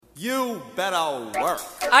You better work.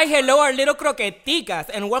 Hi, hello, our little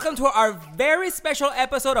croqueticas, and welcome to our very special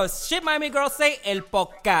episode of Shit Miami Girls Say El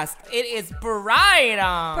Podcast. It is Pride.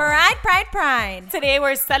 Pride. Today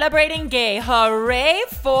we're celebrating gay. Hooray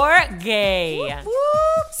for gay. Whoop,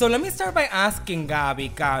 whoop. So let me start by asking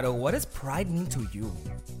Gabi, Caro, what does pride mean to you?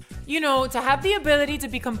 You know, to have the ability to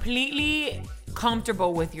be completely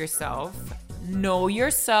comfortable with yourself, know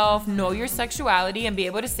your sexuality, and be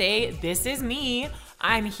able to say, this is me.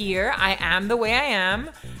 I'm here. I am the way I am.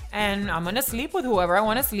 And I'm going to sleep with whoever I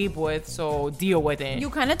want to sleep with. So deal with it. You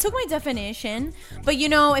kind of took my definition. But you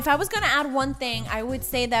know, if I was going to add one thing, I would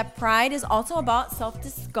say that pride is also about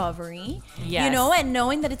self-discovery. Yes. You know, and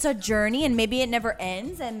knowing that it's a journey and maybe it never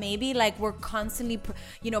ends. And maybe like we're constantly,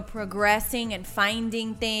 progressing and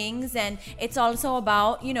finding things. And it's also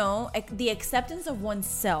about, the acceptance of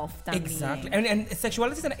oneself. También. Exactly. And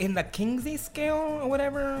sexuality is in the Kinsey scale or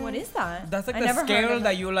whatever. What is that? That's like I the never heard scale of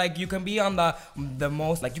that you can be on the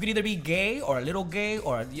most, like you can either be gay or a little gay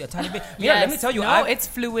or a tiny bit. Yeah, let me tell you. It's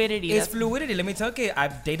fluidity. It's fluidity. Let me tell you,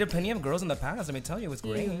 I've dated plenty of girls in the past. Let me tell you, it's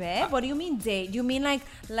great. What do you mean date? You mean like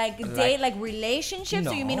date, like relationships?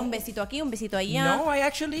 No. Or you mean un besito aquí, un besito allá? No, I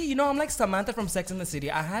actually, I'm like Samantha from Sex and the City.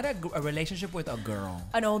 I had a relationship with a girl.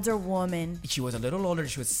 An older woman. She was a little older.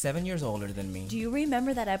 She was 7 years older than me. Do you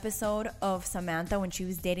remember that episode of Samantha when she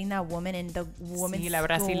was dating that woman and the woman Sí, la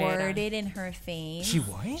brasilera. squirted in her face? She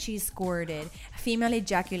what? She squirted. Female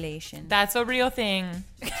ejaculation. That's a real thing.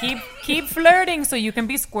 Keep flirting so you can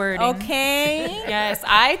be squirting. Okay. Yes,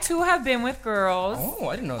 I too have been with girls. Oh,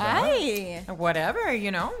 I didn't know that. Ay. Whatever,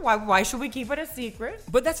 Why should we keep it a secret?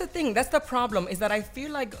 But that's the thing. That's the problem, is that I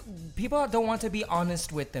feel like people don't want to be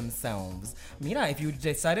honest with themselves. Mira, if you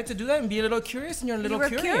decided to do that and be a little curious, and you're a little You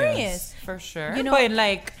were curious. For sure. You know-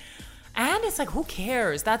 But and it's like, who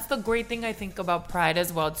cares? That's the great thing I think about pride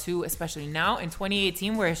as well too, especially now in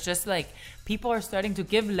 2018, where it's just like people are starting to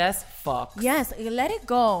give less fucks. Yes, let it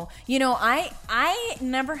go. I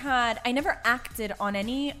never acted on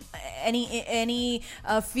any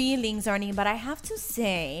feelings or anything, but I have to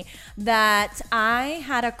say that I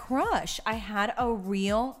had a crush. I had a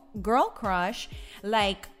real girl crush,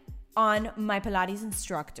 like on my Pilates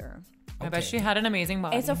instructor. I bet she had an amazing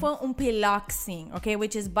body. Eso fue un piloxing, okay,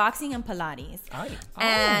 which is boxing and Pilates. Ay.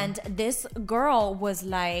 And this girl was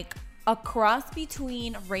like a cross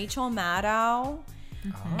between Rachel Maddow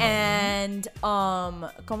and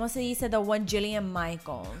 ¿cómo se dice? The one Jillian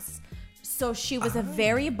Michaels. So she was a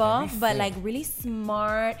very buff, but like really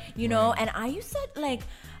smart, know. And I used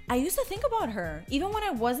to think about her. Even when I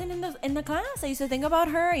wasn't in the class, I used to think about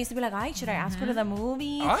her. I used to be like, "Ay, should I ask her to the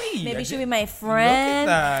movie? Ay, Maybe she'll be my friend."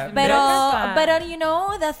 Look at that. But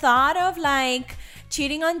the thought of like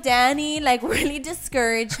cheating on Danny like really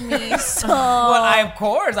discouraged me. So Well,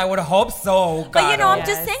 I would hope so. but I'm Caro.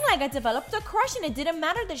 just saying, like, I developed a crush, and it didn't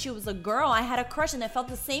matter that she was a girl. I had a crush, and I felt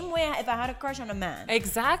the same way if I had a crush on a man.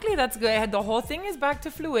 Exactly, that's good. The whole thing is back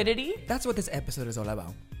to fluidity. That's what this episode is all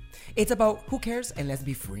about. It's about who cares and let's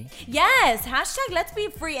be free. Yes, hashtag let's be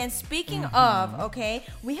free. And speaking of, okay,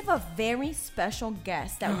 we have a very special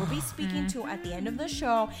guest that we'll be speaking to at the end of the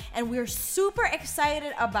show, and we're super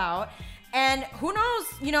excited about. And who knows,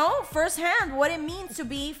 firsthand what it means to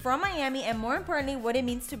be from Miami, and more importantly, what it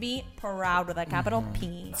means to be proud with a capital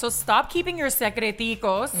P. So stop keeping your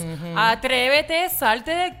secreticos. Atrévete, salte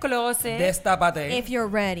del closet. Destápate. If you're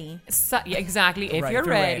ready. Yeah, exactly. If Right, you're if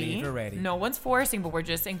ready. you're ready. No one's forcing, but we're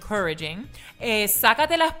just encouraging.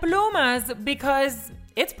 Sácate las plumas because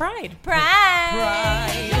it's Pride.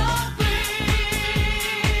 Pride.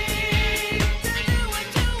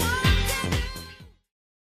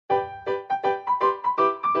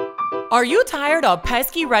 Are you tired of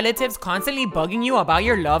pesky relatives constantly bugging you about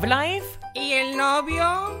your love life? ¿Y el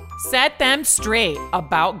novio? Set them straight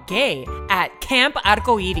about gay at Camp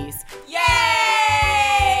Arcoiris.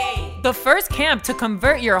 Yay! The first camp to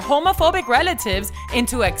convert your homophobic relatives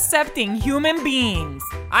into accepting human beings.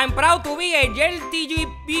 I'm proud to be a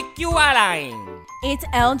LGBTQ ally. It's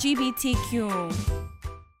LGBTQ.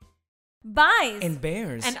 Bies. And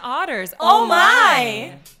bears. And otters. Oh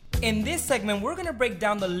my! In this segment, we're gonna break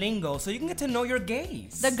down the lingo so you can get to know your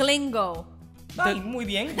gays. The glingo. Ay, muy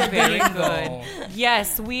bien. Very good.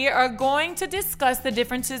 Yes, we are going to discuss the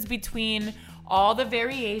differences between all the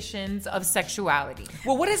variations of sexuality.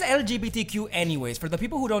 Well, what is LGBTQ anyways? For the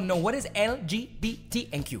people who don't know, what is LGBT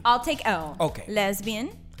and Q? I'll take L. Okay.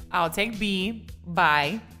 Lesbian. I'll take B,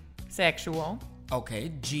 bisexual.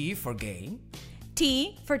 Okay, G for gay.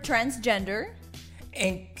 T for transgender.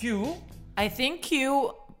 And Q? I think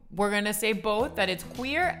Q, We're gonna say both, that it's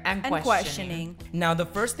queer and questioning. Now, the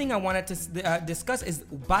first thing I wanted to discuss is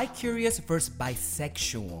bi-curious versus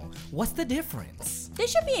bisexual. What's the difference?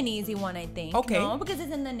 This should be an easy one, I think. Okay. No, because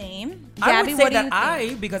it's in the name. I Gabby, would say what do you that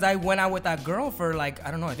think? because I went out with that girl for like,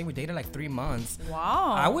 I don't know, I think we dated like 3 months.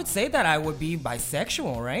 Wow. I would say that I would be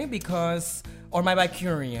bisexual, right? Because, or my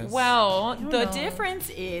bi-curious. Well, the know. difference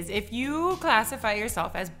is if you classify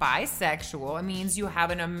yourself as bisexual, it means you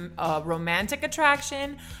have a romantic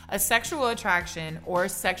attraction, a sexual attraction, or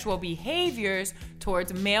sexual behaviors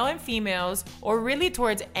towards male and females, or really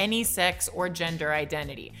towards any sex or gender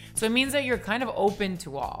identity. So it means that you're kind of open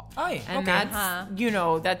to all. Ay, and okay.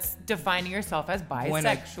 that's, that's defining yourself as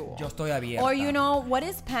bisexual. Yo estoy abierta. Or what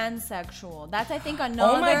is pansexual? That's, I think,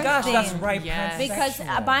 another Oh my gosh, thing. that's right. Yes. Because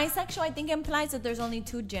pansexual. bisexual, I think, implies that there's only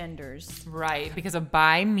 2 genders. Right, because a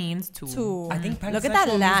bi means two. 2. I think pansexual Look at that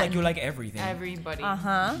means like Latin. you like everything. Everybody.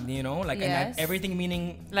 Uh-huh. You know, like and Yes. that everything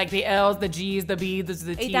meaning Like the L's, the G's, the B's,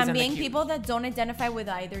 the Y T's, and the también Q's. people that don't identify with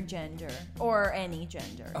either gender or any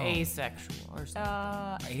gender. Asexual or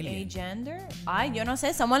something. Alien. Agender? Ay, yo no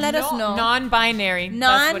sé. Someone let us know. Non-binary.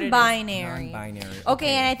 That's what it is. Non-binary. Non-binary.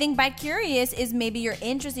 Okay, and I think bi-curious is maybe you're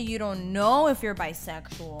interested. You don't know if you're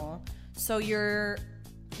bisexual. So you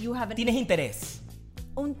have Tienes interés.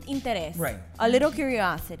 un interés. Right. A little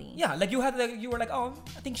curiosity. Yeah, like you were like, oh,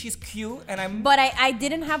 I think she's cute, and I'm. But I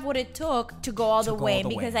didn't have what it took to go all the go way all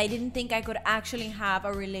the because way. I didn't think I could actually have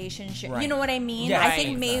a relationship. Right. You know what I mean? Yeah, I right, think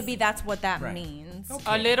exactly. maybe that's what that Right. means.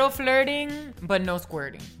 A little flirting, but no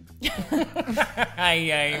squirting.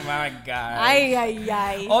 Ay, my God. Ay, ay,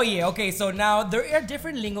 ay. Oh yeah, okay, so now there are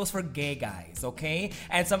different lingos for gay guys, okay?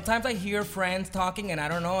 And sometimes I hear friends talking and I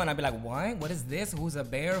don't know, and I'll be like, what? What is this? Who's a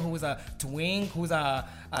bear? Who's a twink? Who's a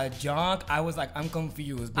junk? I was like, I'm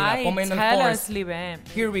confused. Mira, Ay, ponme en el tell force. us, Libe.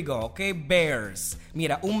 Here we go, okay? Bears.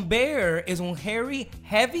 Mira, un bear is un hairy,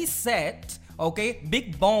 heavy set, okay?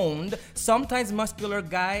 Big boned, sometimes muscular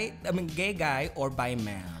guy, gay guy or bi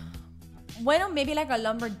man. Bueno, maybe like a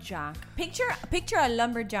lumberjack. Picture a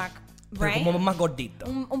lumberjack, Pero right? como más gordito.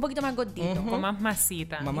 Un poquito más gordito. Con más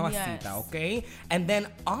masita. Mamacita, Yes. okay? And then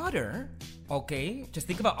Otter, okay? Just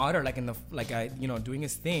think about Otter like doing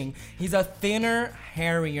his thing. He's a thinner,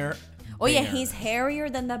 hairier Oh yeah, bear. he's hairier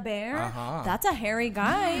than the bear. Uh-huh. That's a hairy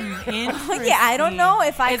guy. Interesting. Yeah, I don't know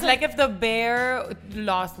if I It's could- like if the bear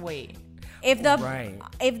lost weight. if the Right.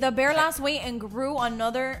 if the bear lost weight and grew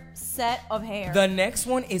another set of hair. The next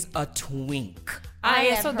one is a twink. I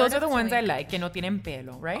have So heard those are of the ones I twink. like, que no tienen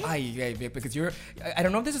pelo, right? Ay, because I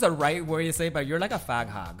don't know if this is the right word to say, but you're like a fag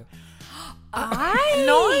hog.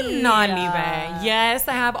 No, I'm not, Libe. Yes,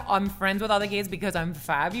 I'm friends with other gays because I'm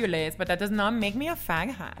fabulous, but that does not make me a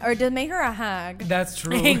fag hag. or to make her a hag. That's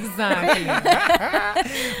true. Exactly.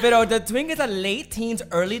 But the twink is a late teens,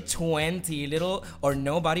 early 20, little or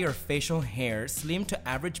no body or facial hair, slim to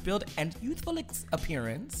average build, and youthful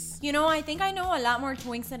appearance. You know, I think I know a lot more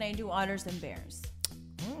twinks than I do otters and bears.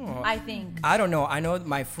 I think. I don't know. I know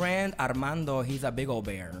my friend Armando, he's a big old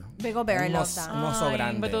bear. Big ol' bear, I love Unos- that. unos so Ay,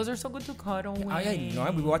 grande. but those are so good to cuddle with. I know.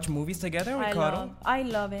 We watch movies together. We cuddle. I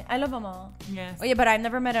love it. I love them all. Yes. Oh yeah, but I've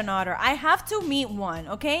never met an otter. I have to meet one.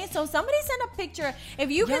 Okay, so somebody send a picture.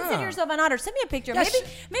 If you Yeah. consider yourself an otter, send me a picture. Yeah,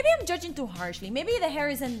 maybe I'm judging too harshly. Maybe the hair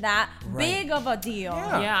isn't that big of a deal.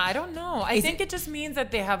 Yeah. Yeah, I don't know. I Is think it just means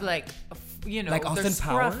that they have like, Like they're Austin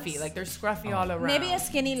scruffy. Powers? Like they're scruffy all around. Maybe a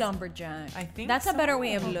skinny lumberjack. I think that's a better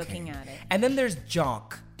way of so. looking at it. And then there's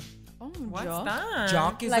Jock. Oh, What's Jock. that?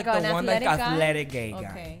 Jock is like an the one like athletic guy? athletic gay guy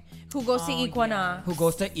Okay. Who goes to Equinox? who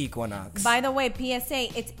goes to Equinox. By the way,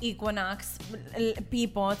 PSA, it's Equinox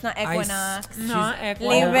people. It's not Equinox. No, She's- Equinox.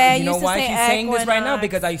 Libe you used know to why say she's saying this right now? Equinox.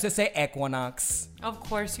 Because I used to say Equinox. Of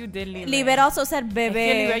course you did, Libe. Liber also said Es que, Libe,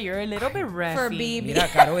 bebe you're a little bit reffy. for BB. Mira,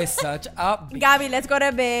 Caro is such a. Gabi, let's go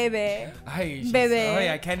to bebe. Ay, she's- Bebe.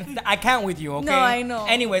 ay, I can't with you, okay? No, I know.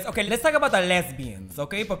 Anyways, okay, let's talk about the lesbians,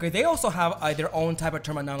 okay? Because they also have their own type of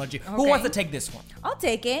terminology. Who Okay. wants to take this one? I'll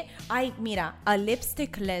take it. Mira, a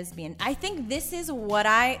lipstick lesbian. I think this is what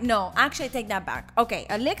no, actually I take that back. Okay,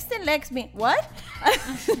 a lipstick lesbian, what? A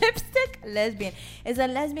lipstick lesbian is a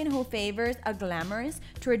lesbian who favors a glamorous,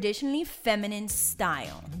 traditionally feminine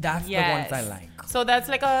style. That's Yes. the ones I like. So that's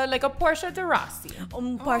like a Portia de Rossi.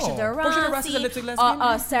 Portia de Portia de Rossi is a lipstick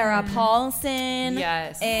lesbian? Sarah Paulson.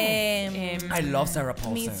 Yes. Um, I love Sarah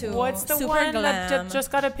Paulson. Me too. What's the Super one glam. that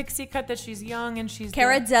just got a pixie cut that she's young and she's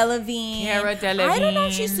Cara the- Delevingne. Cara I don't know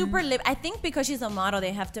if she's Delevingne. super lip. I think because she's a model,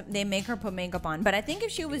 they make her put makeup on. But I think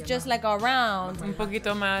if she was just like around, un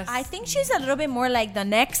poquito más. I think she's a little bit more like the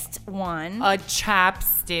next one. A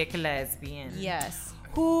chapstick lesbian. Yes.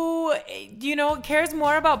 who, cares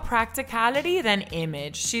more about practicality than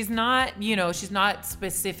image. She's not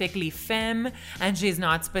specifically femme and she's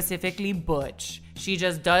not specifically butch. She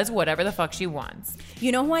just does whatever the fuck she wants.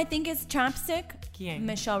 You know who I think is chapstick? ¿Quién?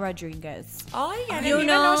 Michelle Rodriguez. Oh, yeah. I You didn't even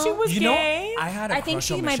know- know she was gay. I had a I think crush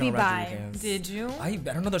she on might be Michelle bi. Rodriguez. Did you? I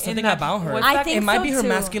don't know. There's something that- about her. what's I that- think It might so be her too.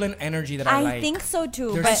 masculine energy that I I like. think so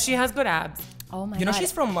too. There's- But She has good abs. oh my You know, god,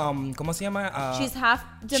 she's from ¿cómo se llama? she's half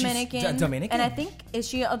Dominican. Dominican? And I think is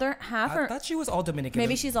she other half I or thought she was all Dominican.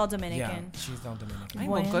 maybe she's all Yeah, Dominican. she's all Dominican. Ay,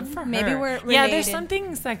 well, good for her. Maybe we're Yeah, there's related.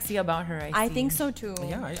 something sexy about her. I see. think so too.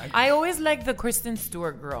 Yeah, I always like the Kristen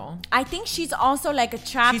Stewart girl. I think she's also like a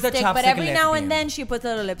chapstick, but chapstick every now lesbian. and then she puts a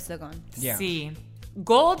little lipstick on. Yeah. See,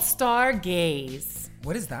 Gold Star Gaze.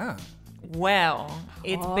 What is that? Well,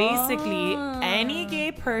 it's basically any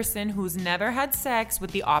gay person who's never had sex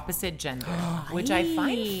with the opposite gender, which I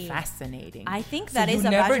find Aye. fascinating. I think So that is you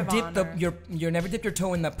a never badge of dip honor. you never dipped your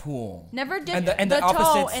toe in the pool. Never dip And the, the toe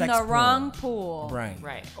opposite in sex the pool. wrong pool. Right.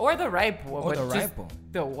 Right. Or the right pool. Or but the just right pool.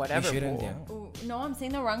 The whatever You shouldn't, pool. yeah. Ooh, no, I'm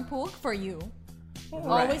saying the wrong pool for you. Right.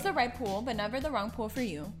 Always the right pool, but never the wrong pool for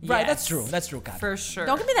you. Right, Yes. that's true. That's true, Kat. For sure.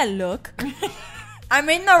 Don't give me that look. I'm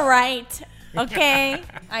in the right. Okay,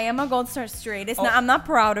 I am a Gold Star straight. It's not. I'm not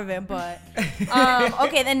proud of it, but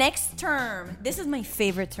okay. The next term. This is my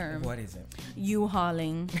favorite term. What is it?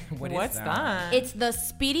 U-hauling. What is What's that? It's the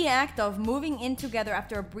speedy act of moving in together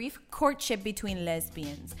after a brief courtship between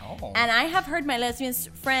lesbians. Oh. And I have heard my lesbian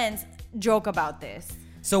friends joke about this.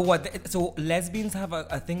 So what? So lesbians have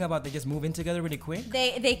a thing about they just move in together really quick?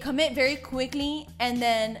 They commit very quickly, and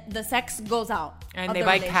then the sex goes out. And of they the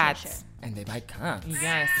buy relationship. cats. And they buy cats.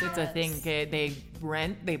 Yes, it's a thing. Okay, they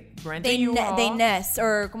rent They a U-Haul. they nest,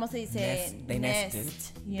 or como se dice? They nested.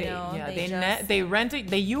 You know, they just- they rent a,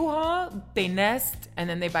 they U-Haul, they nest, and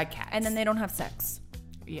then they buy cats. and then they don't have sex.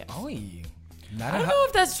 yes. Oy. I don't know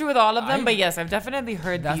if that's true with all of them, I- but yes, I've definitely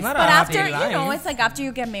heard That's these. not But a after, happy you know, life. it's like after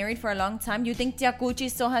you get married for a long time, you think Tia Cuchi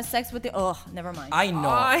still has sex with the. Ugh, never mind. I know.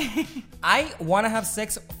 Ay. I want to have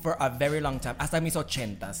sex for a very long time. Hasta mis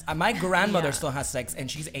ochentas. My grandmother Yeah. still has sex, and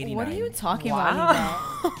she's 89. What are you talking Wow.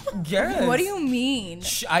 about? Yes. What do you mean?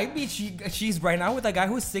 She's right now with a guy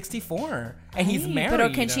who's 64, and he's married.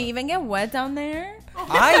 But can she even get wet down there?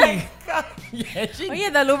 I yeah, she, Oh yeah,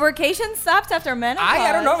 the lubrication stops after menopause.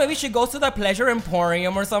 I don't know. Maybe she goes to the Pleasure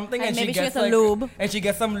Emporium or something, and maybe she gets a like, lube. and she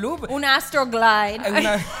gets some lube. Un Astroglide.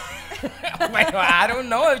 Una- Well, I don't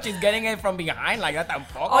know if she's getting it from behind like that.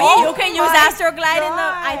 Tampoco. Oh, yeah, you can use my Astroglide in the.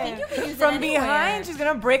 I think you can use From it anywhere. behind, she's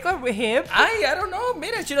gonna break her hip. I don't know.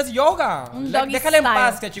 Mira, she does yoga. doggy Déjala en style.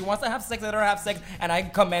 paz que she wants to have sex. Let her have sex, and I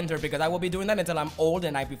commend her because I will be doing that until I'm old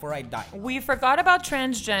and before I die. We forgot about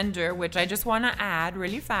transgender, which I just want to add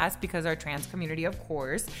really fast because our trans community, of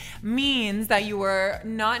course, means that you were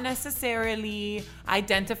not necessarily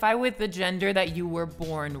identify with the gender that you were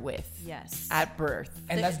born with Yes. at birth.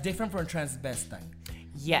 And that's different from transvestite.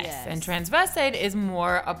 Yes. Yes. And transvestite is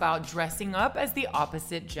more about dressing up as the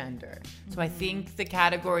opposite gender. So I think the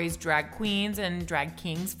categories drag queens and drag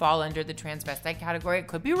kings fall under the transvestite category. It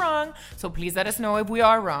could be wrong, so please let us know if we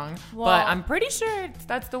are wrong. Well- but I'm pretty sure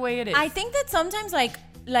that's the way it is. I think that sometimes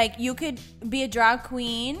like you could be a drag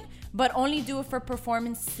queen, but only do it for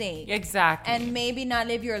performance sake. exactly. And maybe not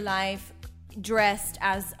live your life dressed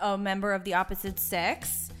as a member of the opposite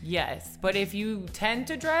sex Yes, but if you tend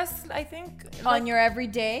to dress, I think on your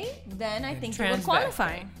everyday, then I think you would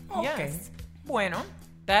qualify. Okay. Yes. Bueno,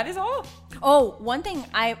 that is all. Oh, one thing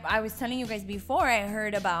I was telling you guys before I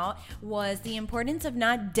heard about was the importance of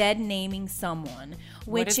not dead naming someone,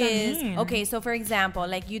 What which does that is mean? okay. So, for example,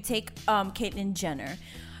 like you take Caitlyn Jenner.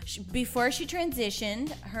 Before she transitioned,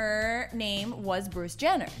 her name was Bruce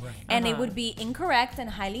Jenner, and it would be incorrect and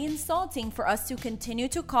highly insulting for us to continue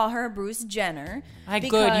to call her Bruce Jenner. Like,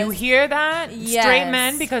 good. because You hear that? Yes. Straight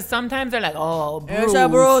men, because sometimes they're like, oh, Bruce.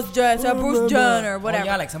 It's a Bruce Jenner, Oh, whatever.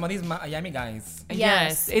 yeah, like some of these Miami guys. Yes,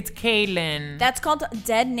 Yes. it's Caitlyn. That's called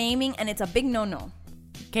dead naming, and it's a big no-no.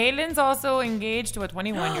 Caitlyn's also engaged to a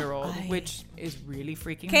 21-year-old, which is really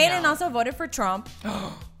freaking me Caitlyn out. also voted for Trump.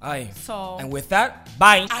 Aye. So- And with that,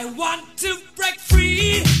 bye. I want to break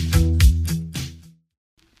free.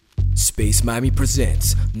 Space Miami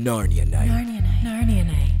presents Narnia Night. Narnia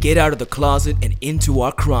Night. Get out of the closet and into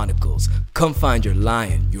our chronicles. Come find your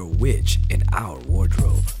lion, your witch, in our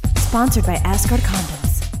wardrobe. Sponsored by Asgard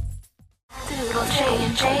Condoms. Doodle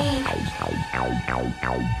J&J.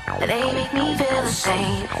 They make me feel the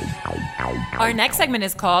same. Our next segment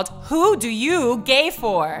is called Who Do You Gay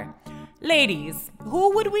For? Ladies,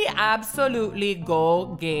 Who would we absolutely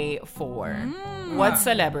go gay for? What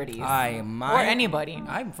celebrities? Or anybody?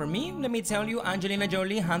 For me, let me tell you, Angelina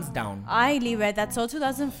Jolie, hands down. I leave it. That's so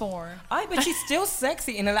 2004. But she's still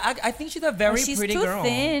sexy, and I think she's a very She's pretty too girl.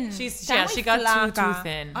 thin. She Está muy got too flaca.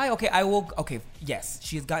 thin. Yes,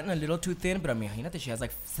 she's gotten a little too thin, but imagínate, she has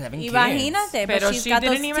like 7 kids. Imagínate, but Pero she's she got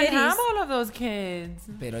those didn't even titties. have all of those kids.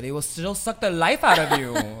 Pero they will still suck the life out of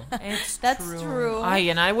you. It's That's true.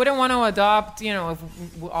 And I wouldn't want to adopt,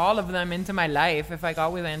 all of them into my life if I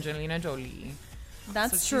got with Angelina Jolie.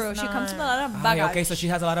 That's So true. she's She comes with a not- lot of baggage. Okay, so she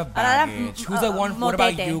has a lot of A lot of, baggage. Who's the one? What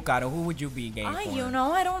about motete. you, Caro? Who would you be gay for?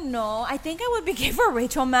 I don't know. I think I would be gay for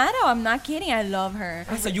Rachel Maddow. I'm not kidding. I love her.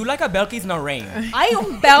 So you like a Belkis Narain. Ay,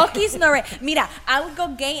 un Belkis Narain. Mira, I would go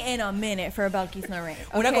gay in a minute for a Belkis Narain.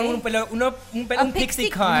 Una con un pelo, un pixie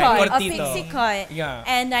cut, a cortito. pixie cut. Yeah.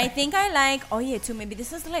 And I think I like, too, maybe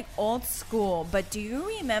this is like old school, but do you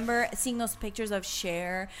remember seeing those pictures of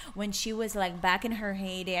Cher when she was like back in her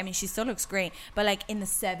heyday? I mean, she still looks great, but like in the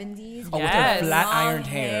 70s. Oh, with Yes. her flat long ironed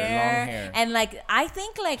hair, long hair. And like, I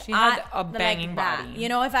think like She had a like banging that. body. You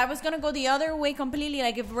know, if I was gonna go the other way completely,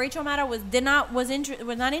 like if Rachel Maddow was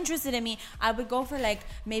not interested in me, I would go for like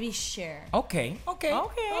maybe Cher. Okay. All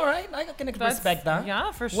right, I can respect that.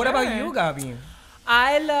 Yeah, for What about sure. you, Gabi?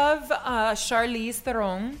 I love Charlize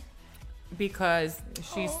Theron because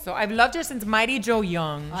she's so. I've loved her since Mighty Joe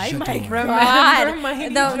Young. Oh my Remember God! Mighty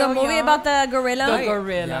The Joe movie Young? about the gorilla. The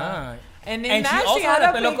gorilla. Yeah. And in And she that also she had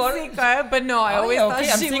had a a pelo corto. pixie cut, but no, I always thought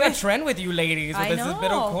I'm she seeing a was. trend with you ladies with I this know.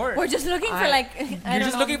 little court. We're just looking for I- like. You're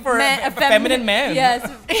just looking for a feminine man. Yes,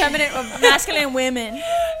 feminine, masculine women.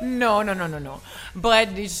 No. But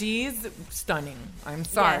she's stunning. I'm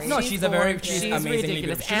sorry. No, she's a very gorgeous. she's She's amazingly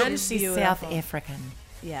ridiculous, beautiful. and She's she's beautiful. South African.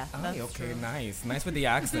 Yeah, that's Okay, true. nice with the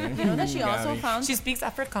accent. You know that she also Gabi. found. She speaks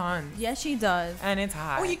Afrikaans, Yes, she does. and it's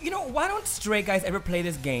hot. Oh, you know, why don't straight guys ever play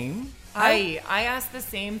this game? I asked the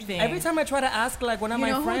same thing. Every time I try to ask like one of You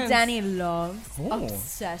my know friends. who Danny loves? Who?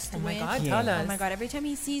 Obsessed with. my God, Yeah. tell us. Oh my God! Every time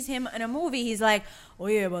he sees him in a movie, he's like, "Oh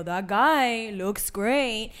yeah, but that guy looks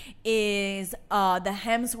great." Is the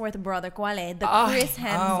Hemsworth brother? ¿Cuál es? The Chris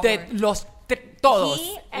Hemsworth. Todos.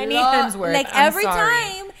 He Any lo- Hemsworth. Like I'm every sorry.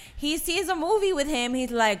 time he sees a movie with him,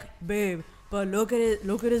 he's like, "Babe, but look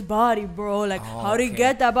at his body, bro. Like, how did he okay.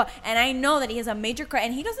 get that?" But and I know that he has a major crack,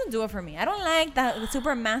 and he doesn't do it for me. I don't like that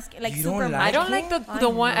super masculine, like You don't super. like I don't him? like the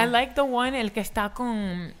one. I like the one el que está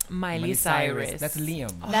con Miley Cyrus. That's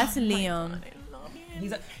Liam. That's Leon.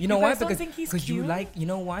 He's you know You why? guys don't Because think he's you cute?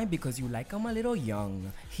 like because you like him a little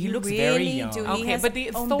young. He You looks very really young. do. He Okay, has but the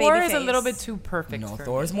own Thor baby is a little face. bit too perfect. No, for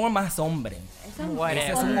Thor's more más hombre. Whatever. Ese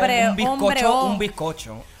es un Hombre, un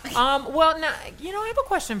bizcocho. Well, now I have a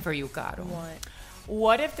question for you, Caro. What?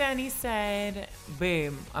 What if Danny said,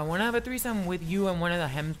 "Babe, I want to have a threesome with you and one of the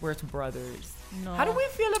Hemsworth brothers"? No. How do we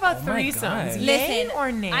feel about Oh my threesomes? God. Yay Listen,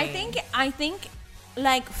 or nay? I think,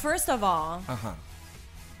 like first of all, Uh-huh.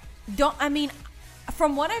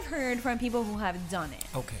 from what I've heard from people who have done it.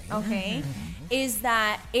 Okay. Is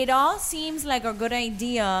that it all seems like a good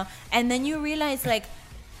idea, and then you realize like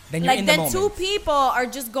Then you're in the then moment. two people are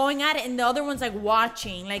just going at it, and the other one's like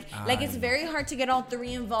watching. Like it's very hard to get all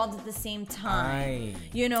three involved at the same time. Aye.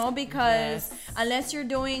 You know, because Yes. unless you're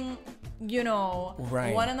doing,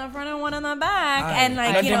 Right. one in the front and one in the back, Aye. and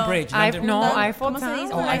like London you know, Bridge. Eiffel ¿Cómo se dice?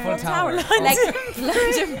 Tower. Eiffel Tower. Like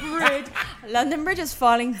London Bridge. London Bridge is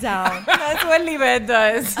falling down. That's what Libet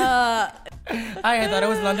does. I thought it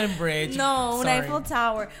was London Bridge. No, an Sorry. Eiffel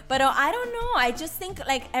Tower. But I don't know. I just think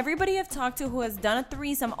like everybody I've talked to who has done a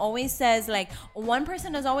threesome always says like one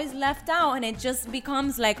person is always left out, and it just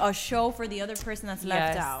becomes like a show for the other person that's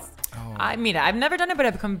left Yes. out. I mean, I've never done it, but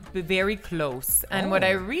I've become very close. And what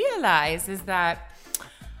I realize is that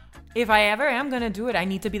if I ever am going to do it, I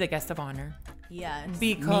need to be the guest of honor. Yes.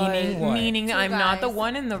 Because Meaning what? meaning Two I'm not the guys.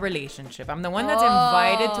 one in the relationship. I'm the one that's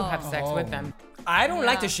invited to have sex with them. I don't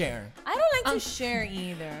like to share. I don't like to share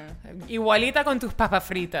either. Igualita con tus papas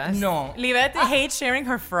fritas. No. Libet hates sharing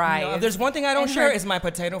her fries. No, if there's one thing I don't And share her- is my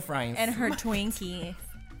potato fries. And her Twinkie.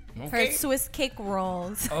 Okay. Her Swiss cake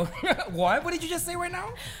rolls. Oh, what? What did you just say right now?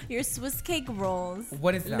 Your Swiss cake rolls.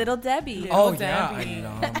 What is that? Little Debbie. Oh Debbie.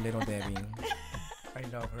 yeah, I love Little Debbie. I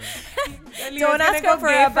love her. Don't ask her for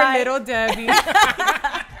a bite. Little Debbie.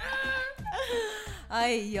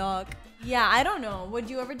 Ay, yuck. Yeah, I don't know. Would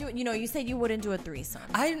you ever do it? You know, you said you wouldn't do a threesome.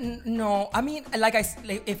 No. I mean,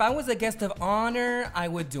 if I was a guest of honor, I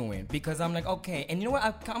would do it because I'm like, okay. And you know what?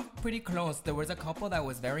 I've come pretty close. There was a couple that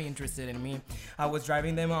was very interested in me. I was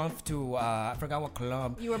driving them off to I forgot what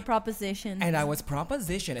club. You were propositioned. And I was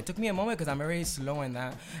propositioned. It took me a moment because I'm very slow in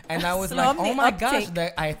that. And I was Slow like, on the oh my gosh,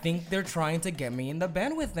 uptake. I think they're trying to get me in the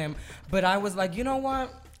bed with them. But I was like, you know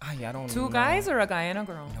what? I don't know. Two guys or a guy and a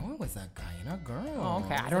girl? No, it was a guy and a girl. Oh,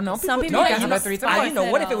 okay, I don't know. Some people No, like you to know, have threesome. I didn't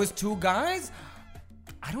know what if it Settle. was two guys.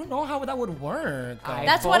 I don't know how that would work.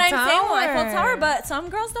 That's what I'm Eiffel saying. Well, Eiffel Tower. Tower, but some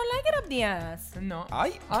girls don't like it up the ass. No.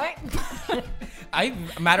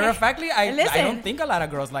 Matter of factly, I Listen. don't think a lot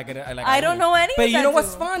of girls like it. I don't know any But you that know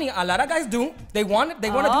what's do. funny? A lot of guys do. They want to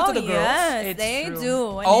do it to the girls. Yes, It's they true.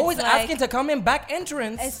 do. And Always it's like, asking to come in back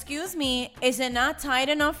entrance. excuse me, is it not tight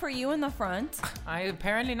enough for you in the front?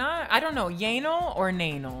 Apparently not. I don't know. Yano or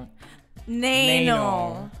Nano?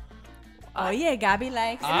 Nano. Oh yeah, Gabby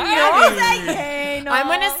likes it. Ay. No, say Nano. I'm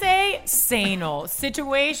gonna say sano.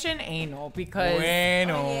 Situation anal because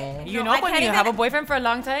Bueno. you No, know I when can't you even- have a boyfriend for a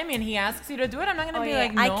long time and he asks you to do it, I'm not gonna Oh, be yeah.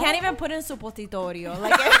 like no. I can't even put in supositorio.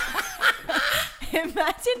 Like,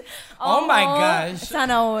 imagine. Oh my gosh.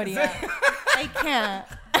 Zanahoria. I can't.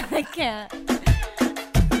 I can't.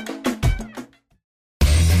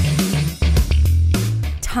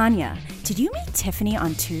 Tanya, did you meet Tiffany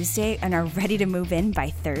on Tuesday and are ready to move in by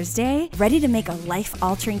Thursday? Ready to make a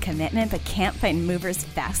life-altering commitment but can't find movers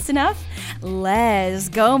fast enough? Let's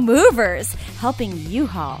go movers, helping you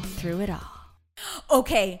haul through it all.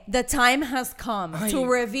 Okay, the time has come to Ay.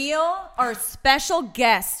 reveal our special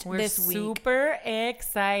guest We're this week. super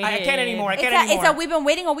excited. I can't anymore. I It's can't that, anymore. it's that we've been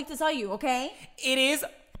waiting a week to tell you, okay? It is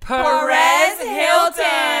Perez Hilton.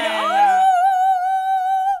 Oh!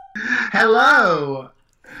 Hello.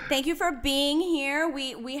 Thank you for being here.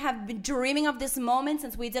 We have been dreaming of this moment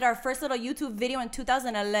since we did our first little YouTube video in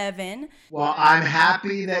 2011. Well, I'm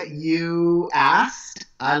happy that you asked.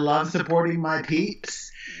 I love supporting my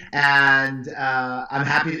peeps. And I'm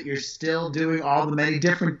happy that you're still doing all the many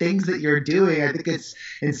different things that you're doing. I think it's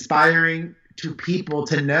inspiring to people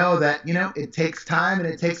to know that, you know, it takes time and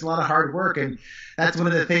it takes a lot of hard work. And that's one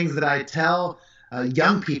of the things that I tell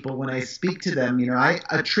young people when I speak to them. You know, I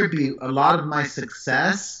attribute a lot of my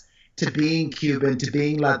success to being Cuban, to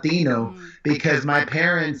being Latino, because my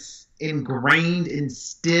parents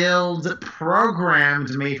instilled, programmed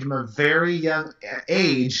me from a very young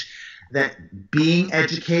age that being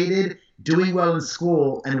educated, doing well in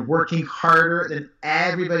school, and working harder than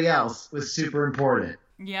everybody else was super important.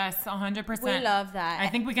 Yes, 100%. We love that. I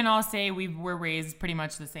think we can all say we were raised pretty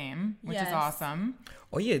much the same, which Yes. is awesome.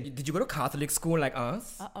 Oh yeah, did you go to Catholic school like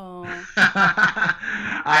us? Uh-oh.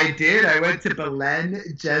 I did. I went to Belen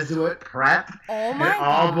Jesuit Prep, Oh my an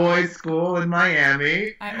all-boys school in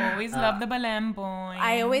Miami. I always love the Belém boy.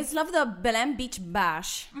 I always love the Belen Beach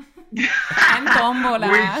Bash. and Tombola.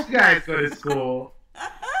 Where'd you guys go to school?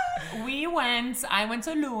 I went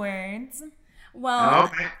to Lourdes. Well,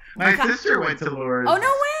 Oh, my sister went to Lourdes. oh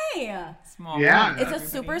no way. Small Yeah. world, It's a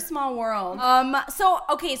everybody. super small world.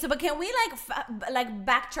 But can we like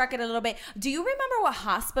backtrack it a little bit? Do you remember what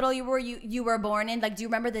hospital you were born in? Like, do you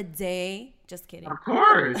remember the day? Just kidding. Of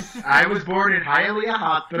course. I was born in Hialeah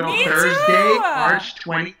Hospital Me Thursday, too. March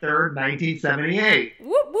 23rd, 1978.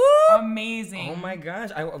 Whoop whoop. Amazing. Oh my gosh,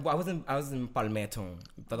 I was in Palmetto,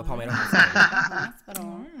 the Palmetto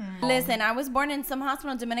Hospital. Listen, I was born in some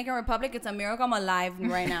hospital in Dominican Republic. It's a miracle I'm alive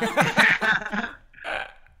right now.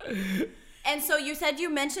 And so you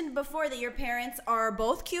mentioned before that your parents are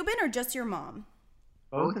both Cuban or just your mom?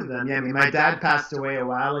 Both of them. Yeah, I mean, my dad passed away a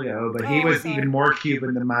while ago, but he Oh, was sorry. even more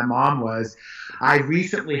Cuban than my mom was. I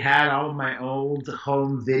recently had all of my old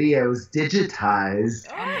home videos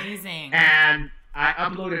digitized, Amazing. and I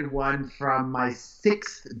uploaded one from my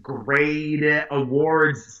 6th grade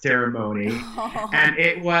awards ceremony, and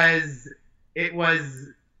it was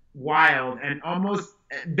wild and almost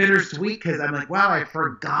bittersweet because I'm like, wow, I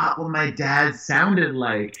forgot what my dad sounded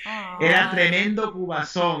like. Era tremendo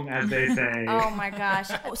cubazón, as they say. Oh my gosh.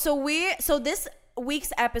 So this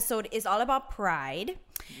week's episode is all about pride.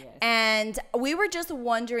 And we were just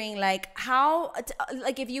wondering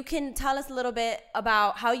if you can tell us a little bit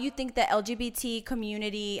about how you think the LGBT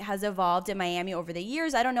community has evolved in Miami over the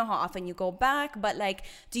years. I don't know how often you go back, but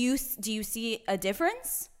do you see a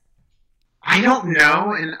difference? I don't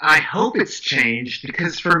know, and I hope it's changed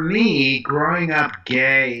because for me, growing up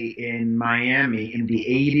gay in Miami in the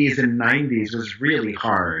 80s and 90s was really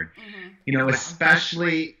hard. You know,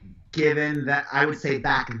 especially given that I would say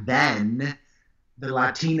back then, the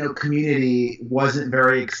Latino community wasn't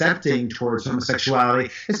very accepting towards homosexuality,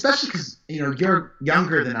 especially because, you're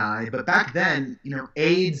younger than I, but back then,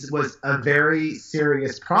 AIDS was a very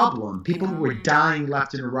serious problem. People were dying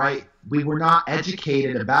left and right. We were not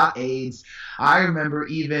educated about AIDS. I remember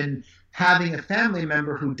even having a family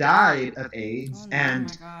member who died of AIDS,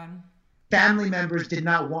 and family members did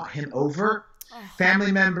not want him over.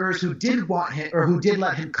 Family members who did want him, or who did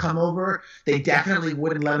let him come over, they definitely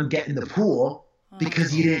wouldn't let him get in the pool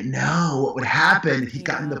because you didn't know what would happen if he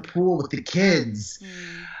got in the pool with the kids.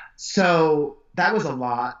 So that was a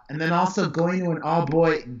lot. And then also going to an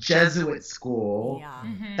all-boy Jesuit school,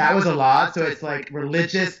 that was a lot. So it's like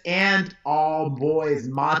religious and all boys,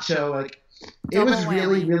 macho. Like, it was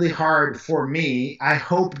really, really hard for me. I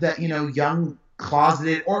hope that, young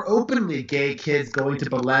closeted or openly gay kids going to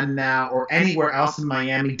Belen now or anywhere else in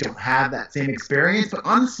Miami don't have that same experience. But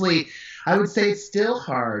honestly, I would say it's still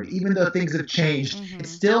hard, even though things have changed. It's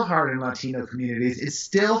still hard in Latino communities. It's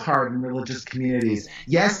still hard in religious communities.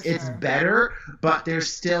 Yes, it's better, but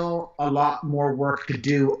there's still a lot more work to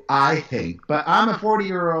do, I think. But I'm a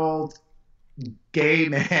 40-year-old gay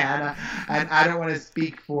man, and I don't want to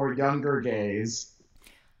speak for younger gays.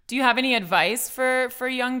 Do you have any advice for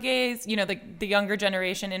young gays, the younger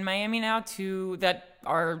generation in Miami now that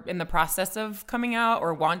are in the process of coming out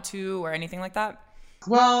or want to or anything like that?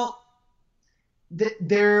 Well,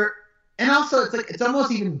 and also it's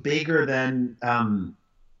almost even bigger than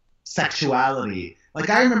sexuality. Like,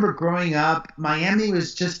 I remember growing up, Miami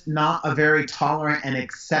was just not a very tolerant and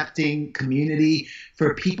accepting community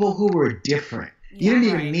for people who were different. You didn't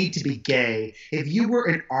even need to be gay. If you were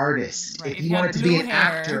an artist, if you wanted to be an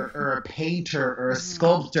actor or a painter or a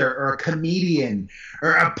sculptor or a comedian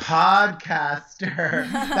or a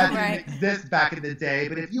podcaster, that didn't exist back in the day.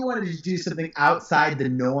 But if you wanted to do something outside the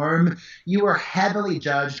norm, you were heavily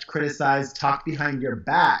judged, criticized, talked behind your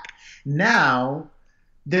back. Now,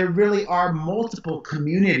 there really are multiple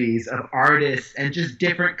communities of artists and just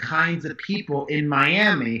different kinds of people in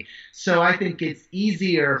Miami. So I think it's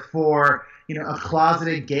easier for a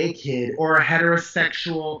closeted gay kid or a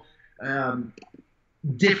heterosexual,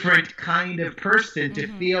 different kind of person to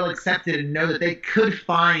feel accepted and know that they could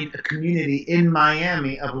find a community in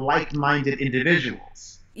Miami of like-minded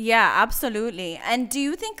individuals. Yeah, absolutely. And do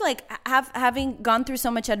you think, like, having gone through so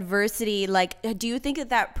much adversity, like, do you think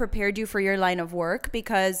that prepared you for your line of work?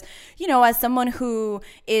 Because, as someone who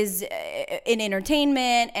is in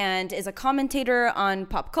entertainment and is a commentator on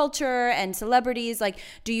pop culture and celebrities, like,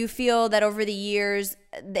 do you feel that over the years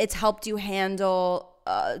it's helped you handle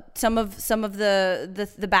some of the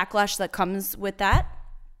backlash that comes with that?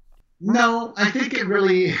 No, I think it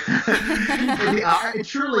really, it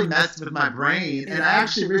truly messed with my brain. And I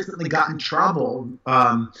actually recently got in trouble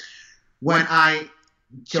when I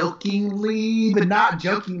jokingly, but not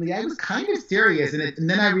jokingly, I was kind of serious. And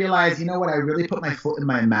then I realized, I really put my foot in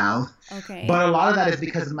my mouth. Okay. But a lot of that is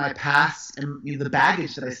because of my past and the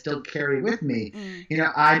baggage that I still carry with me.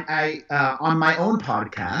 I on my own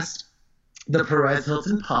podcast, the Perez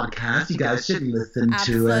Hilton podcast. You guys should listen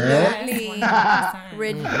to it.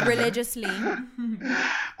 Absolutely. Religiously.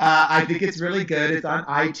 I think it's really good. It's on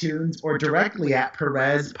iTunes or directly at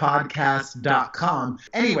perezpodcast.com.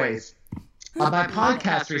 Anyways, on my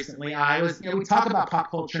podcast recently, we talk about pop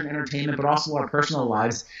culture and entertainment, but also our personal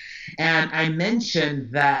lives. And I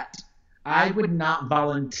mentioned that I would not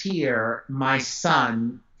volunteer my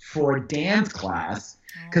son for dance class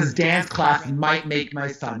because dance class might make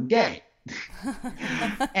my son gay.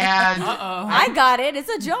 And I got it. It's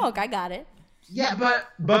a joke. I got it. Yeah, but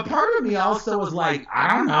part of me also was like,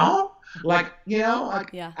 I don't know,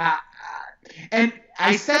 and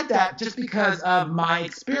I said that just because of my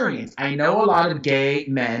experience. I know a lot of gay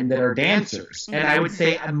men that are dancers, and I would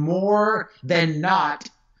say more than not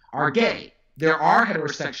are gay. There are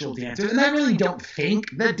heterosexual dancers, and I really don't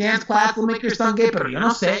think that dance class will make your son gay, but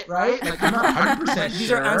say it, right? Like, I'm not 100% sure.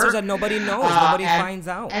 These are answers that nobody knows, nobody finds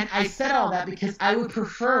out. And I said all that because I would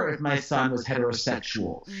prefer if my son was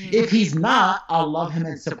heterosexual. If he's not, I'll love him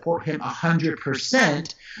and support him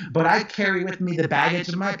 100%, but I carry with me the baggage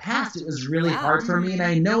of my past. It was really hard for me, and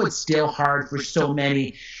I know it's still hard for so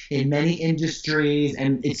many in many industries,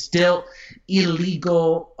 and it's still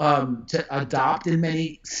illegal to adopt in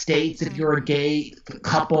many states if you're a gay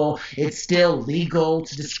couple. It's still legal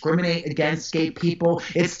to discriminate against gay people.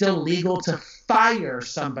 It's still legal to fire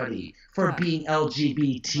somebody for being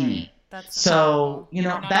LGBT. That's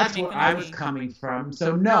where I was coming from.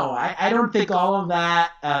 So no, I don't think all of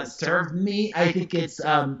that served me. I think it's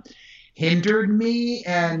hindered me,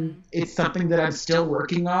 and it's something that I'm still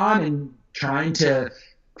working on and trying to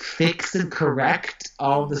fix and correct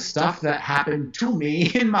all the stuff that happened to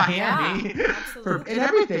me in Miami and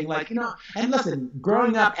everything. Like, and listen,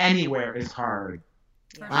 growing up anywhere is hard.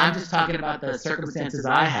 I'm just talking about the circumstances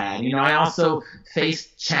I had. I also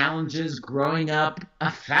faced challenges growing up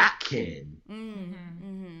a fat kid.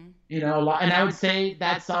 A lot, and I would say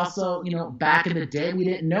that's also, back in the day, we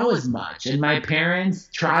didn't know as much. And my parents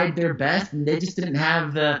tried their best, and they just didn't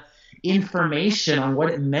have the information on what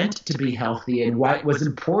it meant to be healthy and why it was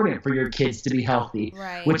important for your kids to be healthy.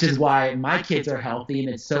 Right. Which is why my kids are healthy, and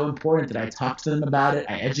it's so important that I talk to them about it,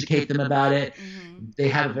 I educate them about it. They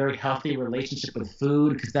have a very healthy relationship with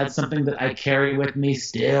food, because that's something that I carry with me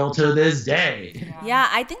still to this day. Yeah,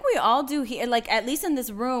 I think we all do here. Like, at least in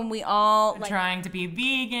this room, we all We're trying to be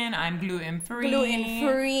vegan. I'm gluten-free.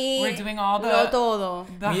 Gluten-free. We're doing all Lo todo.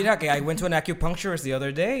 Mira, que I went to an acupuncturist the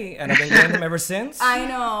other day, and I've been getting them ever since. I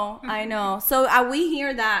know. So we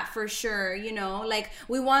hear that for sure, like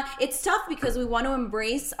it's tough because we want to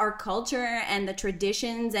embrace our culture and the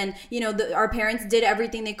traditions, and, our parents did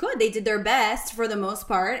everything they could. They did their best for the most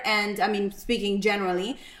part. And I mean, speaking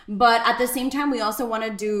generally, but at the same time, we also want to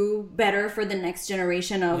do better for the next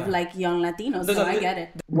generation of like young Latinos. So I get it.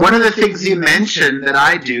 One of the things you mentioned that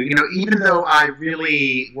I do, even though I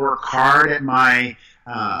really work hard at my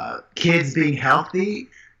kids being healthy,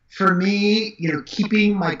 for me,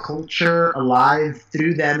 keeping my culture alive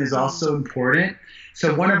through them is also important.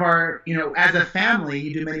 So one of our, as a family,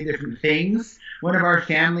 you do many different things. One of our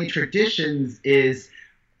family traditions is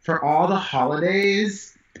for all the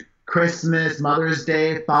holidays, Christmas, Mother's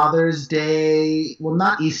Day, Father's Day, well,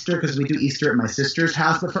 not Easter, because we do Easter at my sister's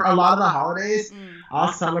house, but for a lot of the holidays,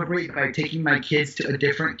 I'll celebrate by taking my kids to a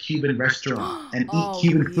different Cuban restaurant and eat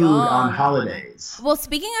Cuban food on holidays. Well,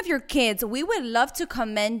 speaking of your kids, we would love to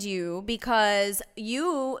commend you because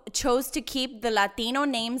you chose to keep the Latino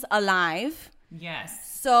names alive. Yes.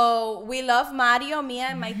 So we love Mario, Mia,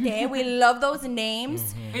 and Maite. We love those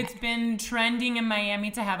names. It's been trending in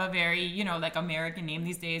Miami to have a very, like American name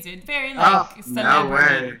these days. It's very like no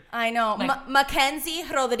way. I know. Like, Mackenzie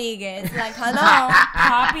Rodriguez. Like, hello.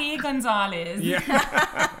 Poppy Gonzalez. Yeah.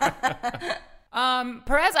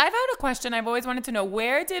 Perez, I've had a question. I've always wanted to know,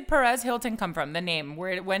 where did Perez Hilton come from? The name.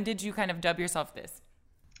 When did you kind of dub yourself this?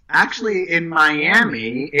 Actually, in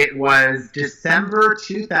Miami, it was December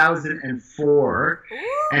 2004,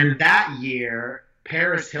 and that year,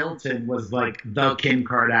 Paris Hilton was like the Kim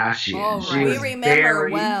Kardashian. Oh, she we was remember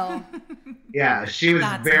well. Yeah, she was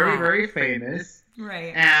That's very, hot. very famous.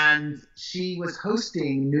 Right. And she was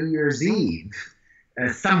hosting New Year's Eve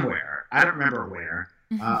somewhere. I don't remember where.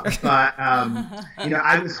 But,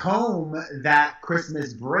 I was home that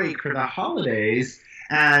Christmas break for the holidays,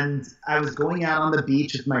 and I was going out on the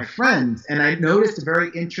beach with my friends, and I noticed a very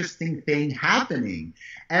interesting thing happening.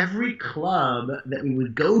 Every club that we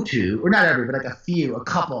would go to, or not every, but like a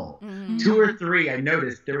couple, 2 or 3, I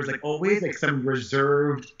noticed there was like always like some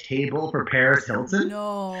reserved table for Paris Hilton.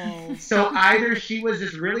 No. So either she was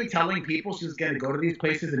just really telling people she was going to go to these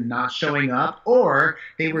places and not showing up, or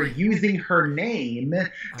they were using her name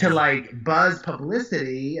to like buzz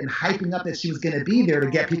publicity and hyping up that she was going to be there to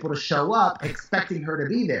get people to show up, expecting her to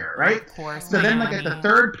be there, right? Of course. So then like at the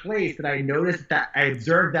third place that I noticed that I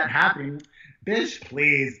observed that happening, bitch,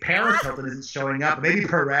 please, Paris Hilton isn't showing up. Maybe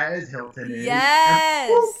Perez Hilton is. Yes.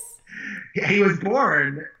 And, he was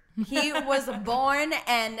born. He was born,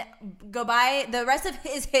 and goodbye. The rest of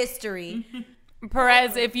his history.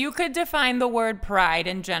 Perez, if you could define the word pride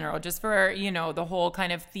in general, just for, the whole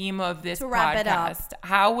kind of theme of this To wrap it up. podcast,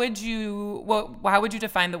 how would you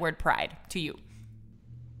define the word pride to you?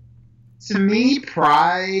 To me,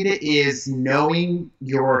 pride is knowing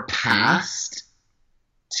your past,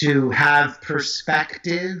 to have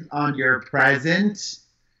perspective on your present,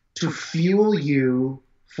 to fuel you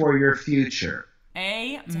for your future.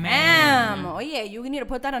 Amen. Damn. Oh yeah, you need to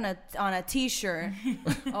put that on a t-shirt.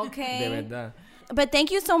 Okay. De verdad. But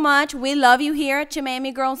thank you so much. We love you here at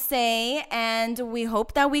Miami Girls Say, and we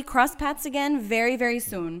hope that we cross paths again very, very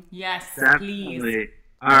soon. Yes, Definitely. please.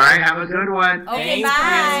 All right, have a good one. Okay, Thanks, bye.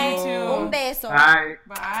 Perez, you too. Un beso. Bye.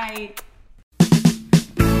 Bye.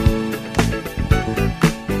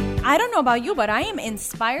 I don't know about you, but I am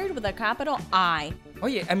inspired with a capital I. Oh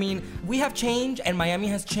yeah, I mean, we have changed and Miami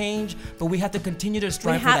has changed, but we have to continue to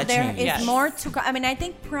strive for that There change. is Yes. more to I mean, I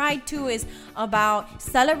think pride too is about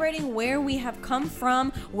celebrating where we have come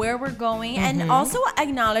from, where we're going, and also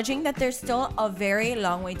acknowledging that there's still a very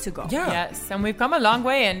long way to go. Yeah. Yes, and we've come a long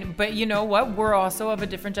way, but you know what? We're also of a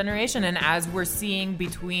different generation, and as we're seeing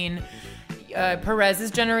between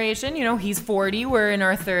Perez's generation, he's 40, we're in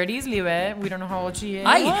our 30s, Libe. We don't know how old she is.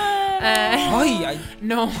 Ay,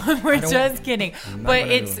 No, we're don't- just kidding. not But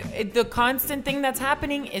gonna it's do it. the constant thing that's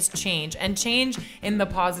happening is change, and change in the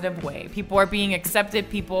positive way. People are being accepted.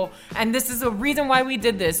 And this is a reason why we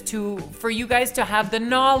did this, for you guys to have the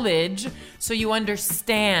knowledge, so you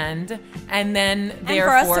understand, and then And for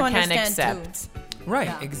us to therefore can understand, accept. Right,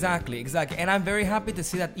 Yeah. exactly. And I'm very happy to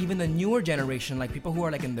see that even the newer generation, like people who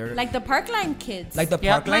are like in their Like the Parkline kids. like the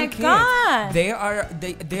Yep. Parkline My kids, God.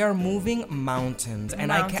 they are moving mountains,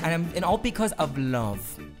 and and all because of love.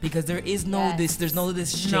 Because there is no Yes. there's no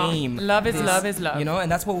this No. shame. Love is love is love. You know,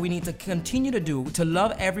 and that's what we need to continue to do, to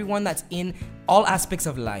love everyone that's in all aspects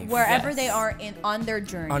of life. wherever Yes. they are on their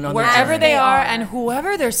journey. On their Wherever journey. they are and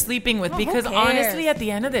whoever they're sleeping with, Oh, who because cares? honestly, at the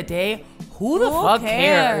end of the day, who the Who fuck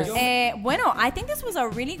cares? Bueno, I think this was a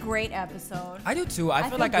really great episode. I do too. I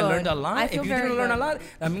feel feel like I learned good. a lot. I If feel you very didn't learn a good. lot,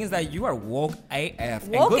 that means that you are woke AF.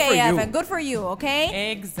 And Woke good for AF you. and good for you,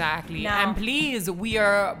 okay? Exactly. Now- And please, we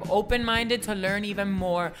are open-minded to learn even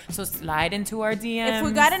more. So slide into our DMs. If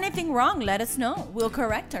we got anything wrong, let us know. We'll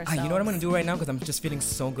correct ourselves. You know what I'm gonna do right now, because I'm just feeling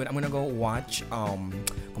so good. I'm gonna go watch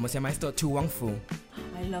 ¿cómo se llama esto? Tu Wong Fu.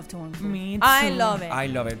 I love to want Me I too. love it. I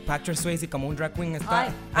love it. Patrick Swayze como un drag queen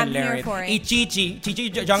está I'm here hilarious. for it. Y Chichi,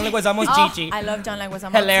 John Leguizamo Oh, Chichi. I love John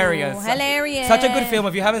Leguizamo Hilarious. too. Hilarious. Such a good film.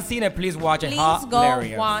 If you haven't seen it, please watch it. Please go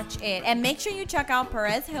Hilarious. watch it. And make sure you check out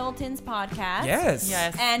Perez Hilton's podcast. Yes.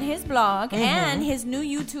 Yes. And his blog and his new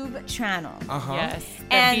YouTube channel. Uh-huh. Yes.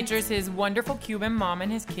 That And- features his wonderful Cuban mom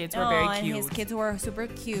and his kids were Oh, very and cute. his kids were super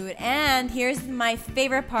cute. And here's my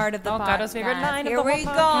favorite part of the podcast. Caro's favorite line of Here the we whole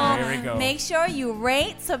go. podcast. Here we go. Make sure you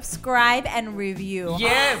rate, subscribe, and review.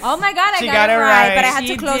 Yes. Oh my God, I She got it right, right. but I had She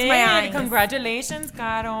to close did. my eyes. Congratulations,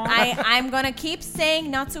 Caro. I'm gonna keep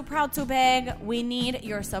saying not too proud to beg. We need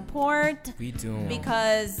your support We do.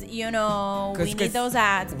 because we 'Cause need those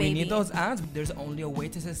ads, baby. We need those ads. There's only a way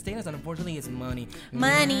to sustain us, and unfortunately, it's money.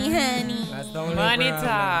 money, honey. That's the only Money problem,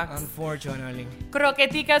 talks. unfortunately.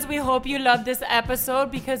 Croqueticas, we hope you loved this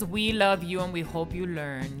episode because we love you and we hope you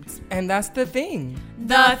learned. And that's the thing.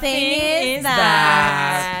 The thing is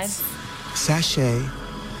that. Sashay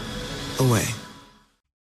away.